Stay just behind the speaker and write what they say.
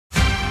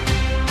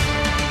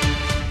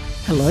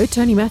Hello,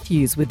 Tony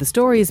Matthews with the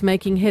stories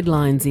making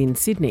headlines in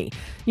Sydney.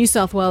 New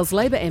South Wales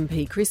Labor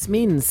MP Chris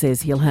Minns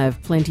says he'll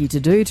have plenty to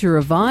do to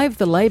revive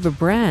the Labor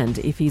brand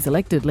if he's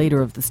elected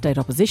leader of the state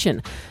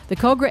opposition. The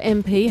Cogra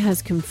MP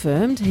has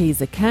confirmed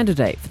he's a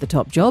candidate for the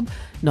top job,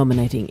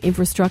 nominating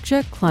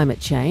infrastructure, climate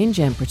change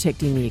and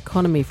protecting the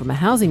economy from a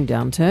housing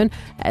downturn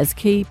as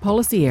key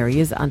policy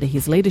areas under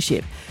his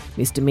leadership.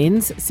 Mr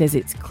Minns says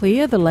it's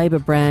clear the Labor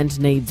brand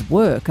needs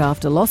work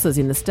after losses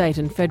in the state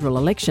and federal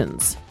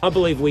elections. I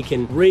believe we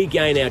can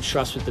regain our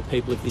trust with the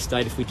people of this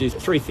state if we do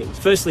three things.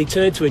 Firstly,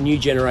 turn to a new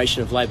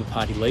generation of Labor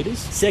Party leaders.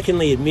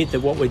 Secondly, admit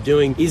that what we're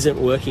doing isn't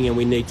working and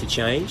we need to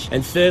change.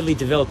 And thirdly,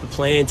 develop a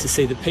plan to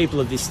see the people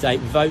of this state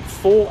vote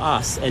for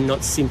us and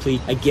not simply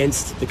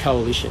against the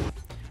coalition.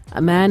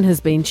 A man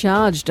has been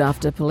charged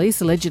after police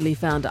allegedly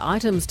found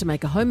items to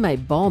make a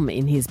homemade bomb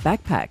in his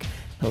backpack.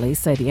 Police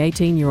say the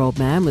 18-year-old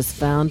man was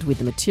found with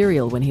the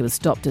material when he was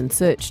stopped and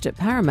searched at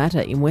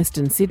Parramatta in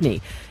Western Sydney.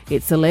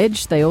 It's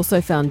alleged they also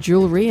found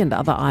jewellery and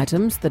other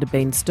items that had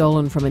been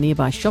stolen from a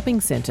nearby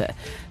shopping centre.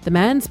 The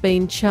man's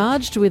been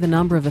charged with a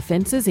number of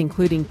offences,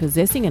 including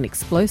possessing an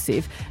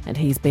explosive, and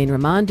he's been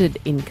remanded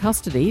in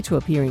custody to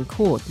appear in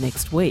court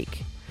next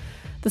week.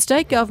 The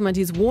state government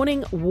is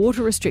warning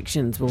water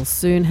restrictions will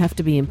soon have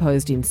to be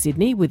imposed in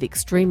Sydney, with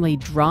extremely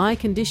dry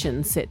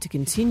conditions set to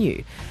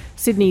continue.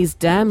 Sydney's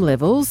dam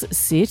levels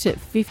sit at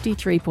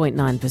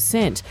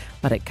 53.9%,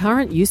 but at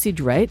current usage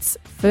rates,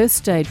 first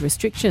stage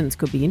restrictions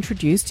could be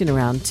introduced in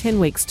around 10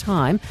 weeks'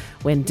 time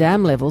when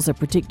dam levels are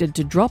predicted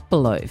to drop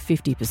below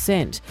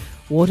 50%.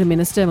 Water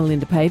Minister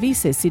Melinda Pavey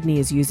says Sydney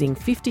is using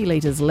 50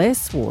 litres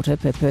less water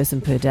per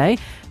person per day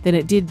than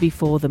it did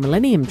before the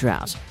Millennium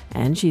Drought,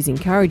 and she's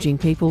encouraging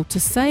people to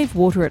save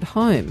water at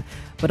home.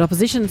 But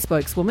opposition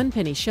spokeswoman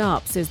Penny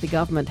Sharp says the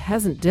government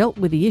hasn't dealt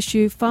with the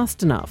issue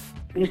fast enough.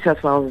 New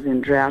South Wales is in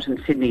drought and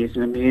Sydney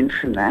isn't immune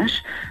from that.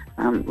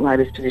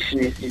 Labor's position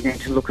is you need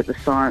to look at the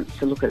science,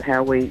 to look at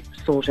how we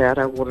sort out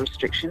our water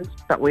restrictions.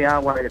 But we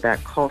are worried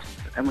about costs,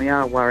 and we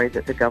are worried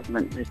that the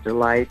government has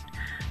delayed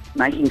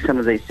making some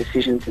of these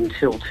decisions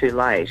until too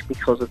late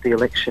because of the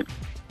election.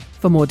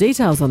 For more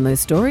details on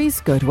those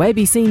stories, go to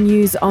ABC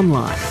News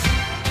Online.